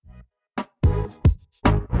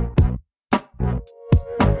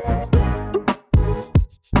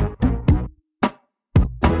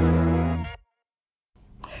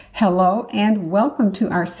Hello and welcome to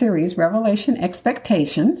our series, Revelation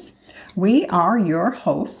Expectations. We are your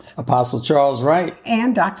hosts, Apostle Charles Wright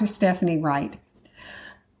and Dr. Stephanie Wright.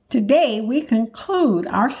 Today we conclude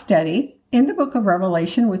our study in the book of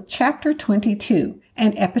Revelation with chapter 22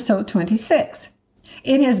 and episode 26.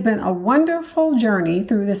 It has been a wonderful journey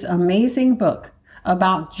through this amazing book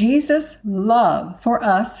about Jesus' love for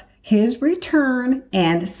us, his return,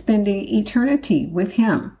 and spending eternity with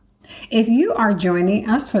him. If you are joining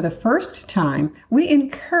us for the first time, we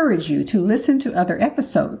encourage you to listen to other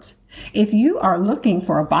episodes. If you are looking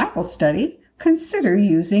for a Bible study, consider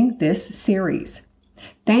using this series.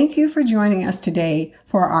 Thank you for joining us today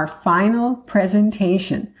for our final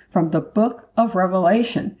presentation from the book of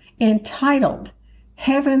Revelation entitled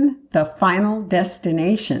Heaven, the Final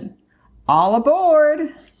Destination. All aboard!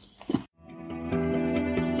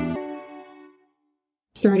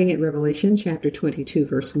 Starting at Revelation chapter 22,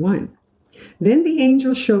 verse 1. Then the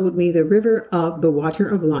angel showed me the river of the water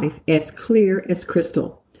of life, as clear as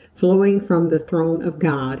crystal, flowing from the throne of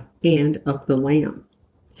God and of the Lamb.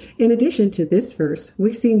 In addition to this verse,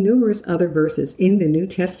 we see numerous other verses in the New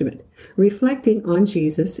Testament reflecting on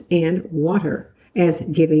Jesus and water as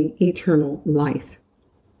giving eternal life.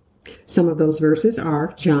 Some of those verses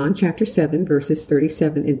are John chapter 7, verses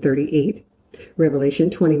 37 and 38,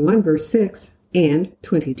 Revelation 21, verse 6, and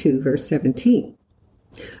 22, verse 17.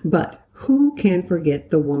 But who can forget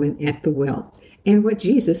the woman at the well and what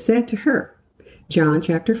Jesus said to her? John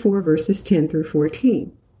chapter 4, verses 10 through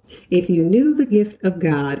 14. If you knew the gift of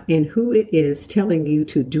God and who it is telling you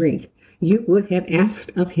to drink, you would have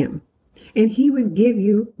asked of him, and he would give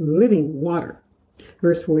you living water.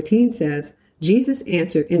 Verse 14 says, Jesus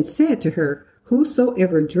answered and said to her,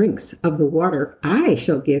 whosoever drinks of the water I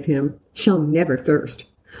shall give him shall never thirst.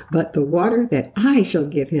 But the water that I shall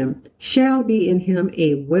give him shall be in him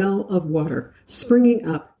a well of water, springing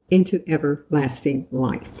up into everlasting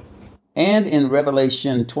life. And in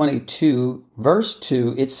Revelation 22, verse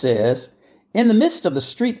 2, it says, in the midst of the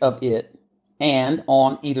street of it, and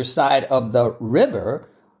on either side of the river,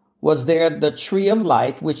 was there the tree of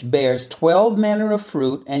life, which bears 12 manner of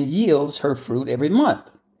fruit, and yields her fruit every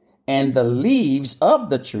month. And the leaves of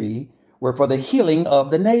the tree were for the healing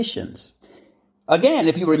of the nations. Again,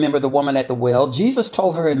 if you remember the woman at the well, Jesus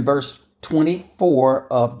told her in verse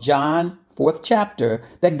 24 of John 4th chapter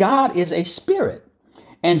that God is a spirit.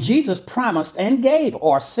 And Jesus promised and gave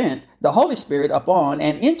or sent the Holy Spirit upon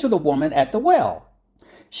and into the woman at the well.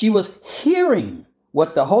 She was hearing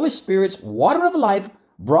what the Holy Spirit's water of life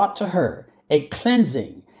brought to her, a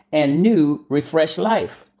cleansing and new refreshed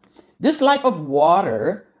life. This life of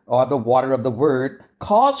water, or the water of the word,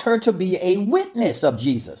 caused her to be a witness of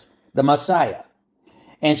Jesus, the Messiah.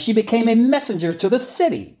 And she became a messenger to the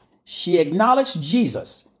city. She acknowledged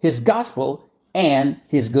Jesus, his gospel, and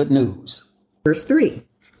his good news. Verse 3.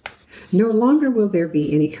 No longer will there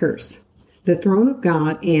be any curse. The throne of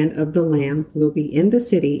God and of the Lamb will be in the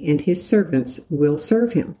city, and his servants will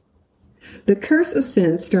serve him. The curse of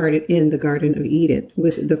sin started in the Garden of Eden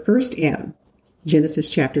with the first Adam,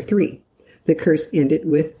 Genesis chapter 3. The curse ended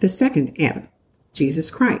with the second Adam,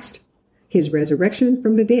 Jesus Christ, his resurrection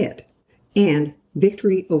from the dead, and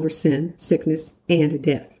victory over sin, sickness, and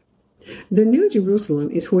death. The New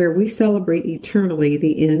Jerusalem is where we celebrate eternally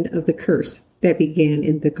the end of the curse that began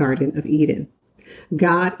in the Garden of Eden.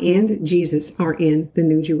 God and Jesus are in the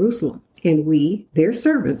New Jerusalem, and we, their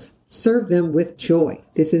servants, serve them with joy.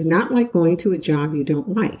 This is not like going to a job you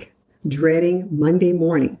don't like, dreading Monday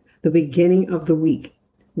morning, the beginning of the week.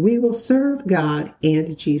 We will serve God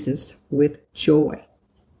and Jesus with joy.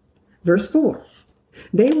 Verse 4.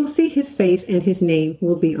 They will see his face, and his name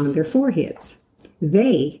will be on their foreheads.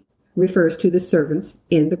 They refers to the servants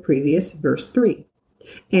in the previous verse 3.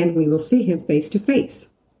 And we will see him face to face.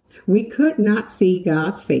 We could not see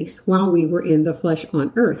God's face while we were in the flesh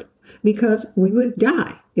on earth, because we would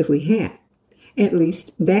die if we had. At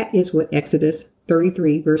least that is what Exodus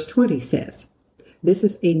 33 verse 20 says. This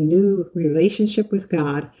is a new relationship with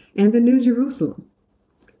God and the New Jerusalem.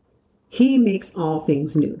 He makes all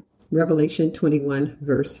things new. Revelation 21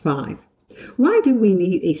 verse 5. Why do we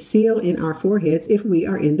need a seal in our foreheads if we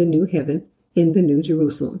are in the new heaven, in the New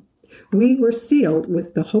Jerusalem? We were sealed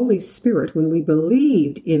with the Holy Spirit when we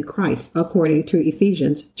believed in Christ, according to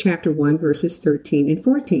Ephesians chapter 1 verses 13 and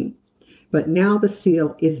 14. But now the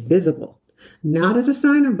seal is visible, not as a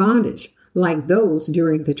sign of bondage, like those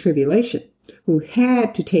during the tribulation, who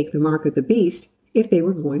had to take the mark of the beast if they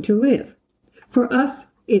were going to live. For us,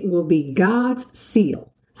 it will be God's seal,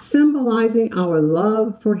 symbolizing our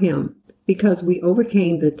love for him, because we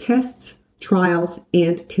overcame the tests, trials,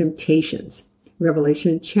 and temptations.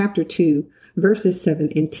 Revelation chapter 2, verses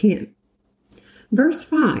 7 and 10. Verse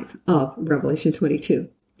 5 of Revelation 22.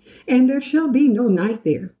 And there shall be no night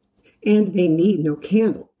there, and they need no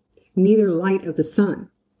candle, neither light of the sun.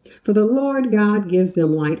 For the Lord God gives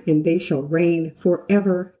them light, and they shall reign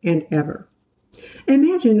forever and ever.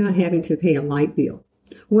 Imagine not having to pay a light bill.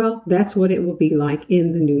 Well, that's what it will be like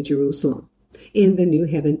in the New Jerusalem, in the new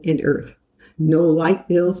heaven and earth. No light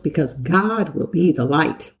bills because God will be the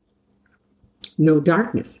light. No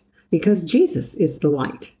darkness because Jesus is the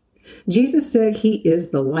light. Jesus said he is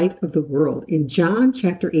the light of the world in John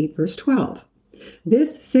chapter 8, verse 12.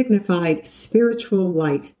 This signified spiritual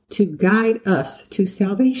light to guide us to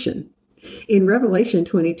salvation. In Revelation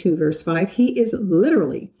 22, verse 5, he is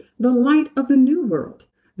literally the light of the new world,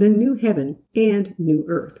 the new heaven and new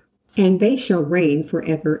earth. And they shall reign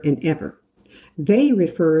forever and ever. They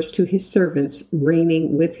refers to his servants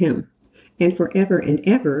reigning with him. And forever and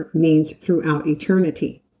ever means throughout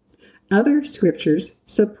eternity. Other scriptures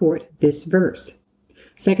support this verse.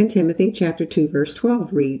 2 Timothy chapter 2, verse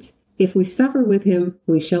 12 reads, If we suffer with him,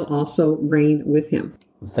 we shall also reign with him.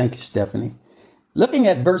 Thank you, Stephanie. Looking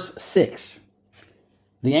at verse 6,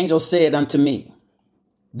 the angel said unto me,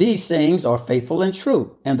 These sayings are faithful and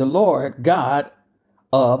true, and the Lord God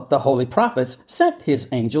of the holy prophets sent his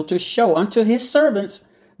angel to show unto his servants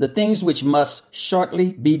the things which must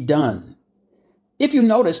shortly be done. If you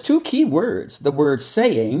notice two key words, the word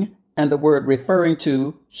saying and the word referring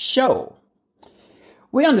to show.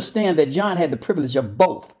 We understand that John had the privilege of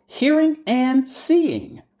both hearing and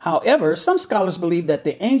seeing. However, some scholars believe that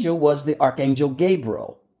the angel was the archangel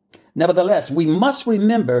Gabriel. Nevertheless, we must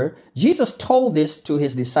remember Jesus told this to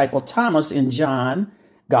his disciple Thomas in John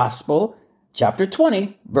Gospel, chapter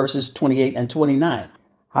 20, verses 28 and 29.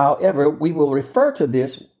 However, we will refer to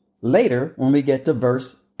this later when we get to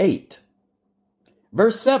verse 8.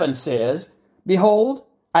 Verse 7 says, Behold,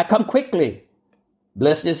 I come quickly.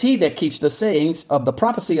 Blessed is he that keeps the sayings of the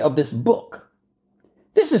prophecy of this book.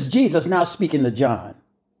 This is Jesus now speaking to John,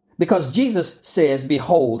 because Jesus says,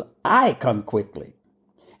 Behold, I come quickly.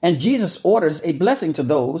 And Jesus orders a blessing to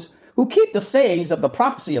those who keep the sayings of the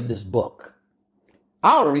prophecy of this book.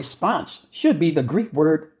 Our response should be the Greek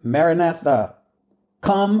word Maranatha,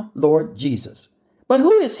 come, Lord Jesus. But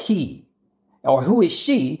who is he, or who is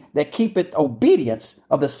she that keepeth obedience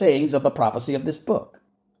of the sayings of the prophecy of this book?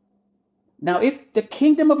 Now, if the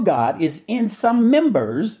kingdom of God is in some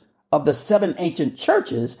members of the 7 ancient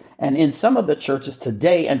churches, and in some of the churches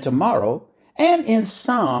today and tomorrow, and in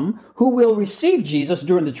some who will receive Jesus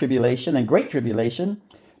during the tribulation and great tribulation,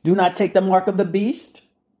 do not take the mark of the beast,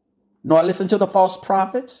 nor listen to the false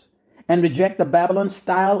prophets, and reject the Babylon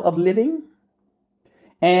style of living,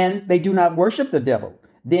 and they do not worship the devil,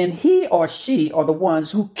 then he or she are the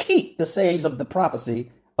ones who keep the sayings of the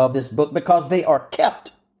prophecy of this book, because they are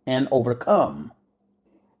kept and overcome.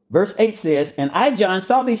 Verse 8 says, And I, John,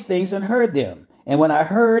 saw these things and heard them. And when I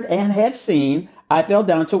heard and had seen, I fell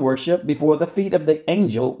down to worship before the feet of the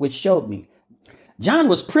angel which showed me. John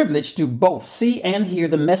was privileged to both see and hear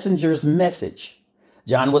the messenger's message.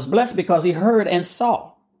 John was blessed because he heard and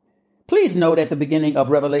saw. Please note at the beginning of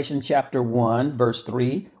Revelation chapter 1, verse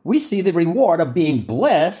 3, we see the reward of being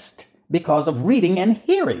blessed because of reading and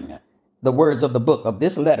hearing the words of the book of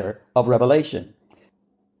this letter of Revelation.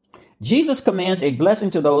 Jesus commands a blessing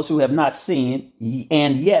to those who have not seen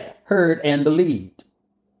and yet heard and believed.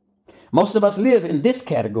 Most of us live in this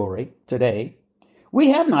category today. We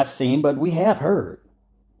have not seen, but we have heard.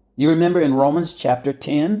 You remember in Romans chapter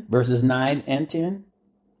 10, verses 9 and 10?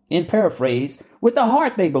 In paraphrase, with the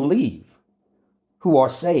heart they believe, who are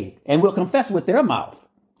saved, and will confess with their mouth,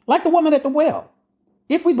 like the woman at the well.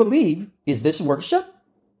 If we believe, is this worship?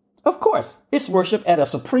 Of course, it's worship at a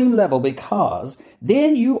supreme level, because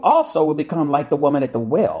then you also will become like the woman at the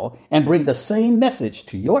well and bring the same message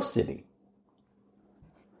to your city.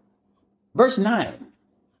 Verse 9,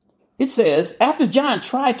 it says, After John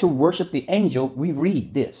tried to worship the angel, we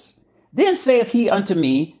read this. Then saith he unto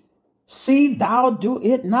me, See thou do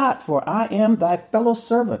it not, for I am thy fellow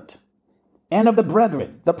servant, and of the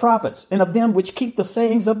brethren, the prophets, and of them which keep the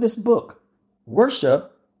sayings of this book.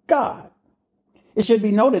 Worship God. It should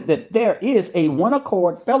be noted that there is a one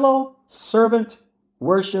accord fellow servant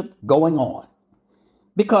worship going on,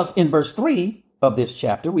 because in verse 3 of this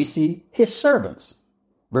chapter, we see his servants.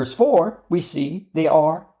 Verse 4, we see they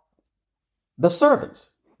are the servants.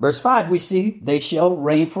 Verse 5, we see they shall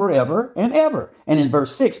reign forever and ever. And in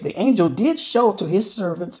verse 6, the angel did show to his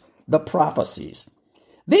servants the prophecies.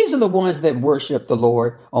 These are the ones that worship the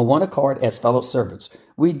Lord on one accord as fellow servants.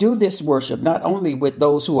 We do this worship not only with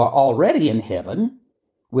those who are already in heaven,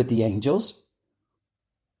 with the angels,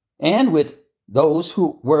 and with those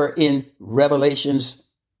who were in Revelation's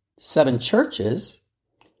 7 churches,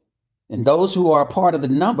 and those who are part of the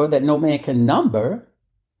number that no man can number,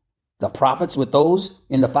 the prophets with those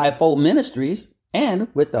in the fivefold ministries, and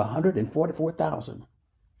with the 144,000.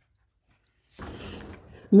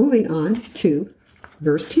 Moving on to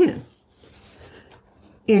verse 10.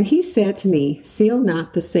 And he said to me, seal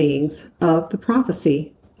not the sayings of the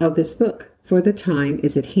prophecy of this book, for the time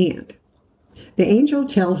is at hand. The angel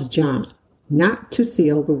tells John not to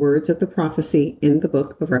seal the words of the prophecy in the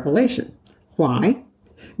book of Revelation. Why?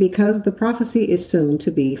 Because the prophecy is soon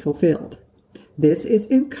to be fulfilled. This is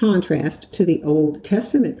in contrast to the Old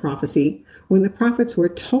Testament prophecy, when the prophets were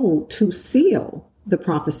told to seal the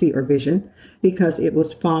prophecy or vision because it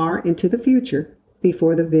was far into the future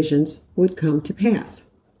before the visions would come to pass.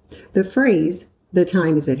 The phrase, the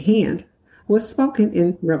time is at hand, was spoken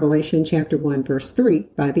in Revelation chapter 1, verse 3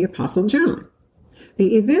 by the Apostle John.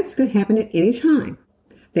 The events could happen at any time.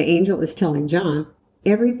 The angel is telling John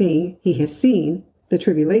everything he has seen, the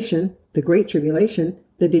tribulation, the great tribulation,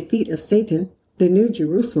 the defeat of Satan, the New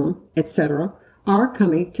Jerusalem, etc., are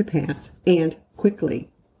coming to pass, and quickly.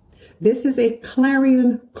 This is a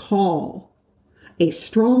clarion call, a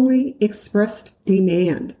strongly expressed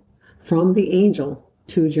demand from the angel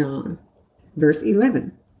to John. Verse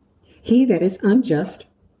 11, he that is unjust,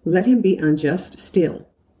 let him be unjust still.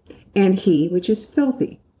 And he which is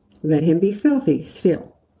filthy, let him be filthy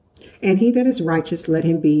still. And he that is righteous, let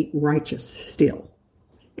him be righteous still.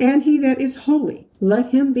 And he that is holy, let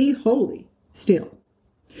him be holy still.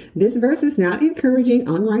 This verse is not encouraging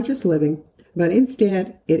unrighteous living, but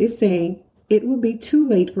instead it is saying it will be too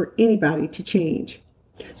late for anybody to change.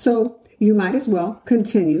 So you might as well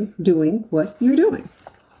continue doing what you're doing.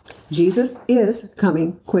 Jesus is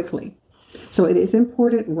coming quickly. So it is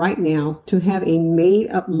important right now to have a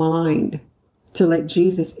made-up mind to let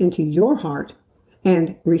Jesus into your heart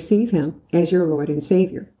and receive him as your Lord and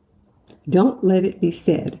Savior. Don't let it be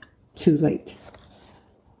said too late.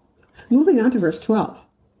 Moving on to verse 12.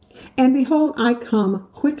 And behold, I come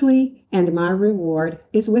quickly, and my reward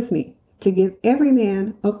is with me, to give every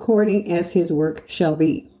man according as his work shall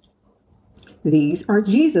be. These are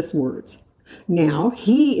Jesus' words. Now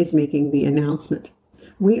he is making the announcement.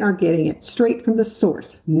 We are getting it straight from the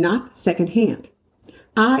source, not secondhand.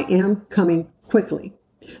 I am coming quickly.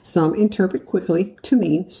 Some interpret quickly to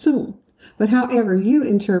mean soon. But however you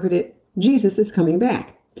interpret it, Jesus is coming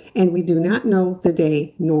back, and we do not know the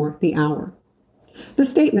day nor the hour. The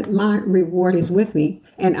statement, my reward is with me,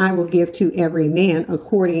 and I will give to every man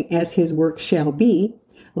according as his work shall be,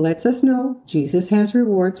 lets us know Jesus has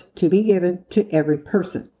rewards to be given to every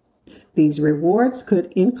person. These rewards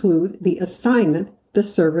could include the assignment the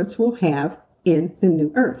servants will have in the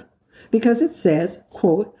new earth, because it says,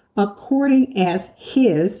 quote, according as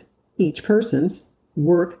his, each person's,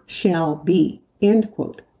 work shall be, end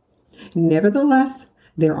quote. Nevertheless,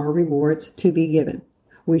 there are rewards to be given.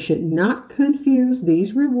 We should not confuse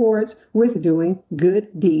these rewards with doing good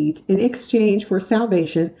deeds in exchange for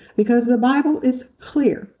salvation, because the Bible is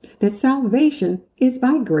clear that salvation is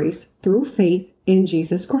by grace through faith in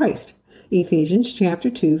Jesus Christ. Ephesians chapter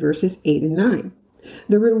 2, verses 8 and 9.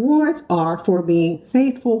 The rewards are for being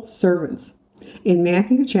faithful servants. In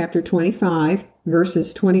Matthew chapter 25,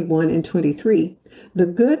 verses 21 and 23, the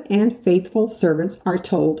good and faithful servants are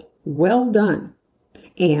told, well done,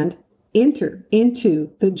 and enter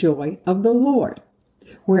into the joy of the Lord.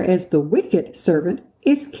 Whereas the wicked servant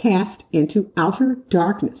is cast into outer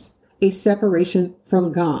darkness, a separation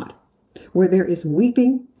from God, where there is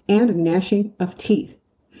weeping and gnashing of teeth.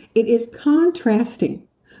 It is contrasting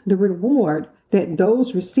the reward that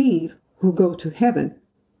those receive who go to heaven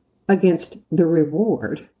against the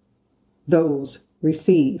reward those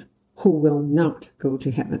receive who will not go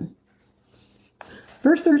to heaven.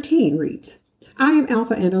 Verse 13 reads, I am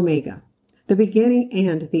Alpha and Omega, the beginning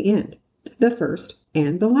and the end, the first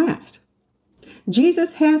and the last.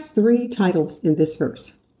 Jesus has 3 titles in this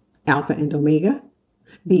verse: Alpha and Omega,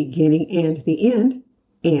 beginning and the end,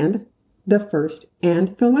 and the first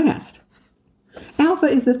and the last. Alpha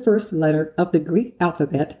is the first letter of the Greek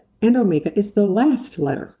alphabet, and Omega is the last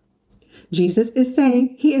letter. Jesus is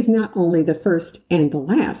saying he is not only the first and the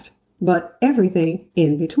last, but everything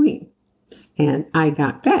in between. And I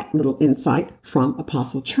got that little insight from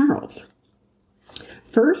Apostle Charles.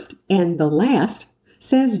 First and the last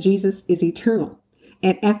says Jesus is eternal,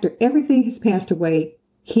 and after everything has passed away,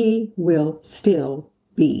 he will still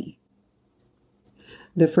be.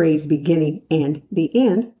 The phrase beginning and the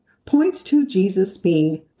end points to Jesus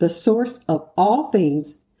being the source of all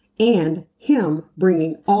things and him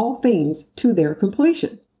bringing all things to their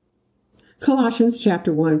completion. Colossians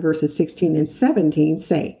chapter 1, verses 16 and 17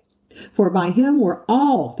 say, "For by him were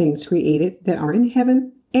all things created that are in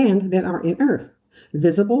heaven and that are in earth,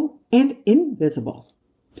 visible and invisible,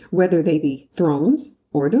 whether they be thrones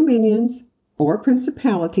or dominions or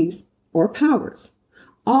principalities or powers.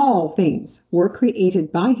 All things were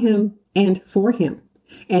created by him and for him,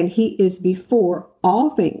 and he is before all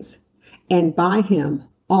things, and by him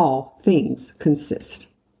all things consist."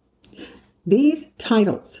 These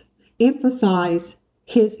titles emphasize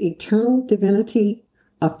his eternal divinity,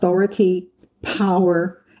 authority,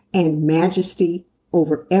 power, and majesty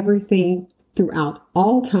over everything throughout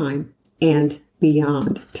all time and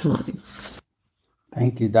beyond time.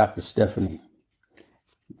 Thank you, Dr. Stephanie.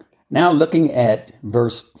 Now looking at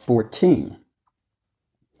verse 14,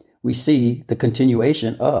 we see the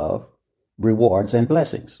continuation of rewards and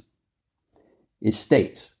blessings. It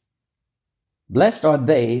states, "Blessed are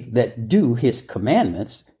they that do his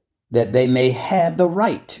commandments, that they may have the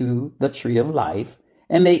right to the tree of life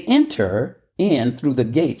and may enter in through the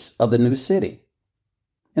gates of the new city."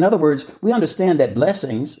 In other words, we understand that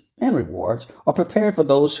blessings and rewards are prepared for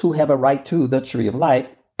those who have a right to the tree of life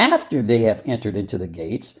after they have entered into the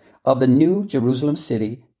gates of the new Jerusalem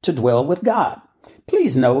city to dwell with God.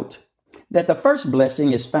 Please note that the first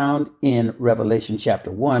blessing is found in Revelation chapter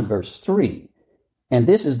 1, verse 3. And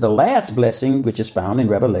this is the last blessing which is found in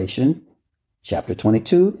Revelation chapter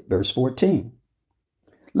 22, verse 14.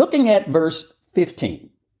 Looking at verse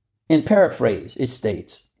 15, in paraphrase, it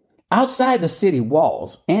states, "Outside the city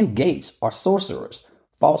walls and gates are sorcerers,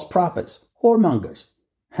 false prophets, whoremongers,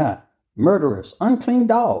 murderers, unclean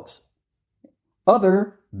dogs,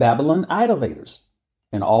 other Babylon idolaters,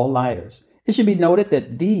 and all liars." It should be noted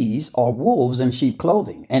that these are wolves in sheep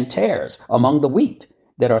clothing and tares among the wheat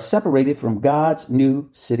that are separated from God's new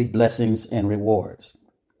city blessings and rewards.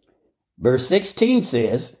 Verse 16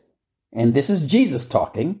 says, and this is Jesus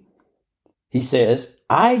talking, he says,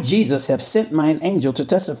 "I, Jesus, have sent mine angel to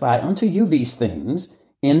testify unto you these things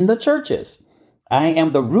in the churches. I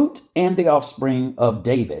am the root and the offspring of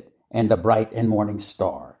David and the bright and morning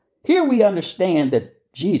star." Here we understand that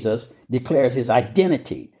Jesus declares his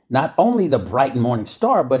identity, not only the bright and morning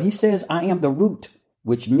star, but he says, "I am the root,"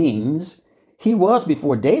 which means he was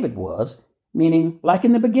before David was, meaning like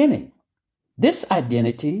in the beginning. This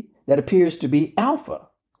identity that appears to be Alpha.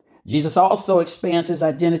 Jesus also expands his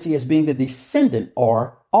identity as being the descendant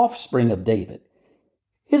or offspring of David.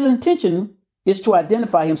 His intention is to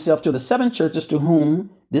identify himself to the 7 churches to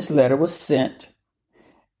whom this letter was sent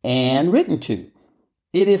and written to.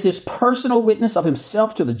 It is his personal witness of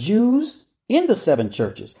himself to the Jews in the 7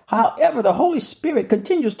 churches. However, the Holy Spirit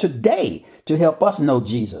continues today to help us know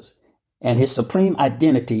Jesus and his supreme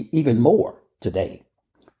identity even more today.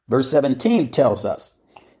 Verse 17 tells us,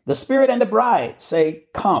 "The Spirit and the bride say,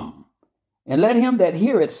 Come. And let him that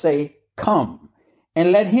heareth say, Come.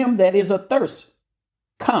 And let him that is athirst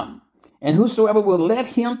come. And whosoever will, let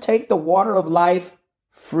him take the water of life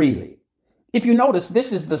freely." If you notice,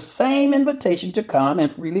 this is the same invitation to come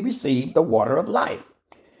and freely receive the water of life.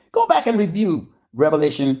 Go back and review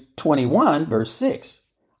Revelation 21, verse 6.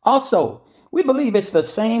 Also, we believe it's the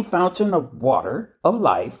same fountain of water of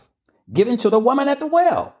life given to the woman at the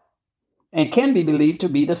well, and can be believed to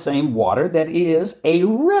be the same water that is a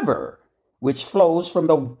river, which flows from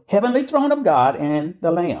the heavenly throne of God and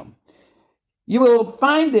the Lamb. You will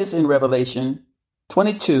find this in Revelation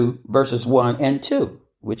 22, verses 1 and 2,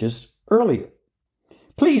 which is earlier.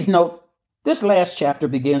 Please note, this last chapter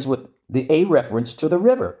begins with a reference to the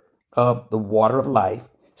river of the water of life,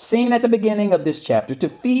 seen at the beginning of this chapter to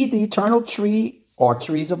feed the eternal tree or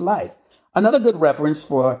trees of life. Another good reference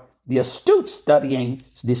for the astute studying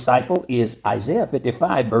disciple is Isaiah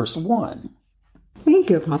 55, verse 1. Thank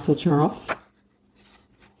you, Apostle Charles.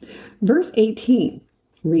 Verse 18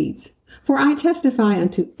 reads, "For I testify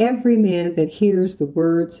unto every man that hears the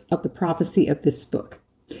words of the prophecy of this book.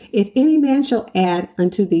 If any man shall add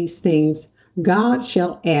unto these things, God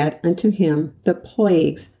shall add unto him the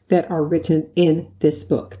plagues that are written in this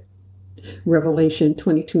book." Revelation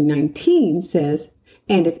 22:19 says,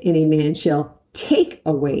 "And if any man shall take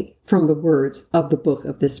away from the words of the book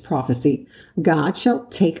of this prophecy, God shall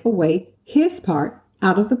take away his part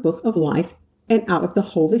out of the book of life and out of the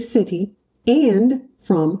holy city and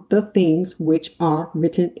from the things which are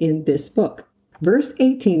written in this book." Verse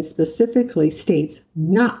 18 specifically states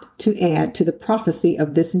not to add to the prophecy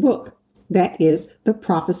of this book. That is the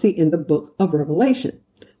prophecy in the book of Revelation,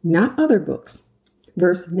 not other books.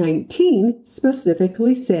 Verse 19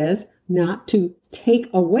 specifically says not to take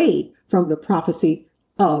away from the prophecy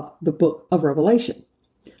of the book of Revelation.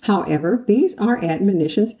 However, these are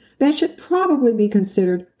admonitions that should probably be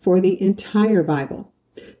considered for the entire Bible.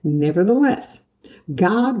 Nevertheless,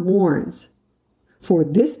 God warns, for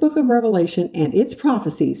this book of Revelation and its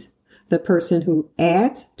prophecies, the person who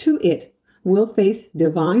adds to it will face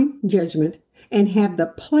divine judgment and have the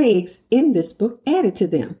plagues in this book added to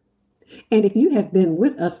them. And if you have been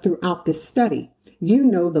with us throughout this study, you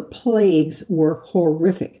know the plagues were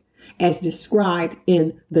horrific, as described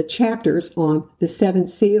in the chapters on the 7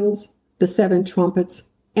 seals, the 7 trumpets,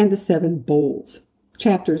 and the 7 bowls,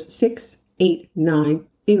 chapters 6, 8, 9,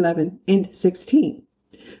 11, and 16.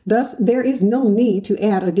 Thus, there is no need to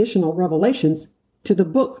add additional revelations to the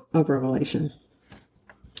book of Revelation.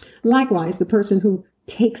 Likewise, the person who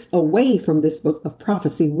takes away from this book of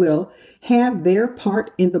prophecy will have their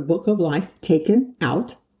part in the book of life taken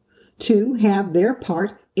out, 2, have their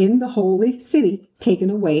part in the holy city taken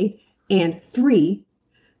away, and 3,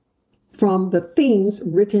 from the things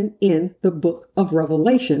written in the book of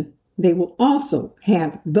Revelation, they will also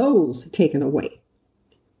have those taken away.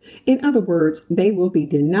 In other words, they will be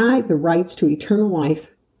denied the rights to eternal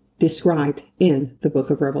life described in the book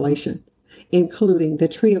of Revelation, including the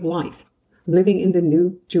tree of life, living in the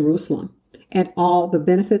New Jerusalem, and all the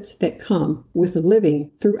benefits that come with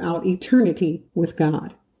living throughout eternity with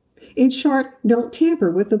God. In short, don't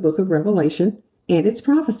tamper with the book of Revelation and its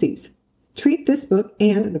prophecies. Treat this book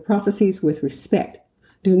and the prophecies with respect.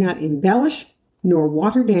 Do not embellish nor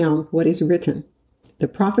water down what is written. The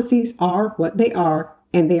prophecies are what they are,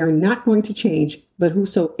 and they are not going to change, but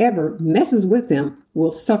whosoever messes with them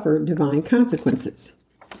will suffer divine consequences.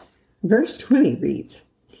 Verse 20 reads,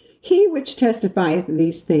 He which testifieth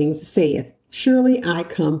these things saith, Surely I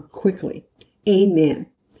come quickly. Amen.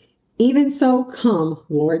 Even so come,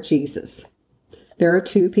 Lord Jesus. There are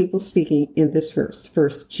 2 people speaking in this verse.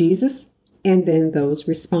 First, Jesus, and then those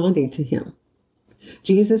responding to him.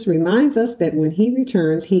 Jesus reminds us that when he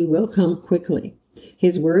returns, he will come quickly.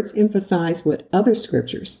 His words emphasize what other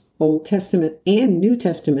scriptures, Old Testament and New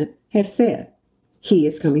Testament, have said. He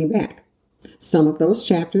is coming back. Some of those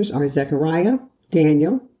chapters are Zechariah,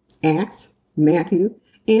 Daniel, Acts, Matthew,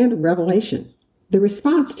 and Revelation. The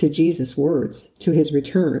response to Jesus' words to his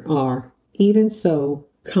return are, Even so,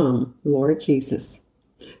 come, Lord Jesus.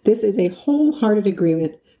 This is a wholehearted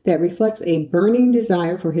agreement that reflects a burning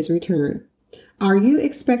desire for his return. Are you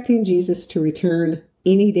expecting Jesus to return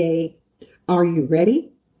any day? Are you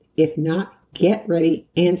ready? If not, get ready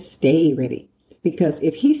and stay ready. Because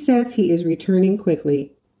if he says he is returning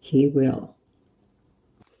quickly, he will.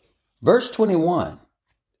 Verse 21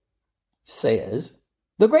 says,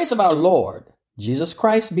 The grace of our Lord Jesus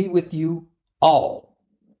Christ be with you all.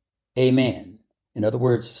 Amen. In other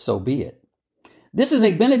words, so be it. This is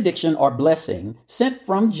a benediction or blessing sent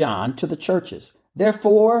from John to the churches.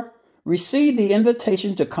 Therefore, receive the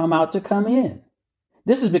invitation to come out to come in.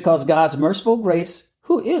 This is because God's merciful grace,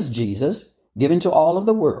 who is Jesus, given to all of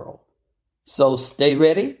the world. So stay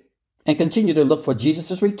ready and continue to look for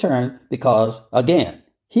Jesus' return because, again,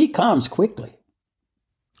 he comes quickly.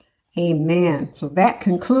 Amen. So that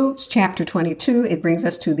concludes chapter 22. It brings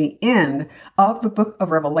us to the end of the book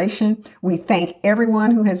of Revelation. We thank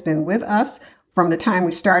everyone who has been with us from the time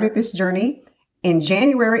we started this journey in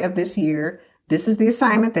January of this year. This is the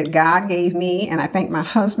assignment that God gave me, and I thank my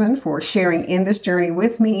husband for sharing in this journey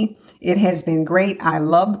with me. It has been great. I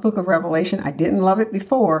love the book of Revelation. I didn't love it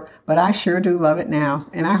before, but I sure do love it now,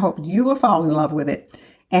 and I hope you will fall in love with it.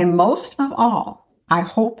 And most of all, I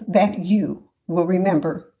hope that you will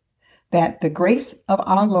remember that the grace of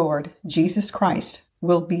our Lord Jesus Christ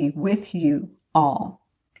will be with you all.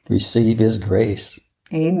 Receive his grace.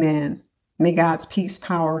 Amen. May God's peace,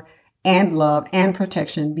 power, and love and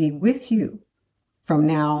protection be with you from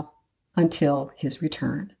now until his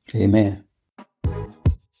return. Amen.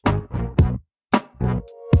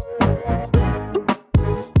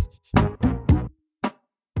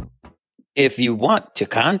 If you want to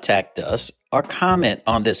contact us or comment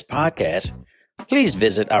on this podcast, please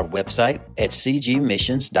visit our website at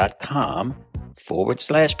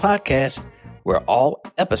cgmissions.com/podcast, where all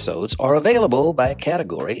episodes are available by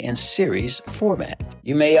category and series format.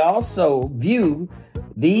 You may also view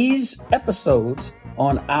these episodes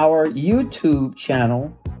on our YouTube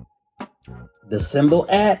channel, the symbol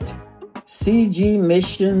at CG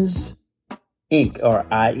Missions Inc. or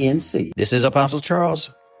INC. This is Apostle Charles.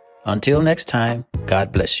 Until next time,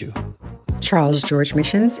 God bless you. Charles George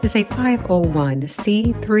Missions is a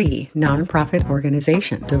 501c3 nonprofit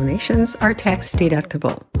organization. Donations are tax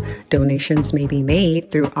deductible. Donations may be made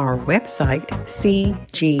through our website,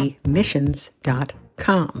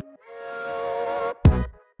 cgmissions.com.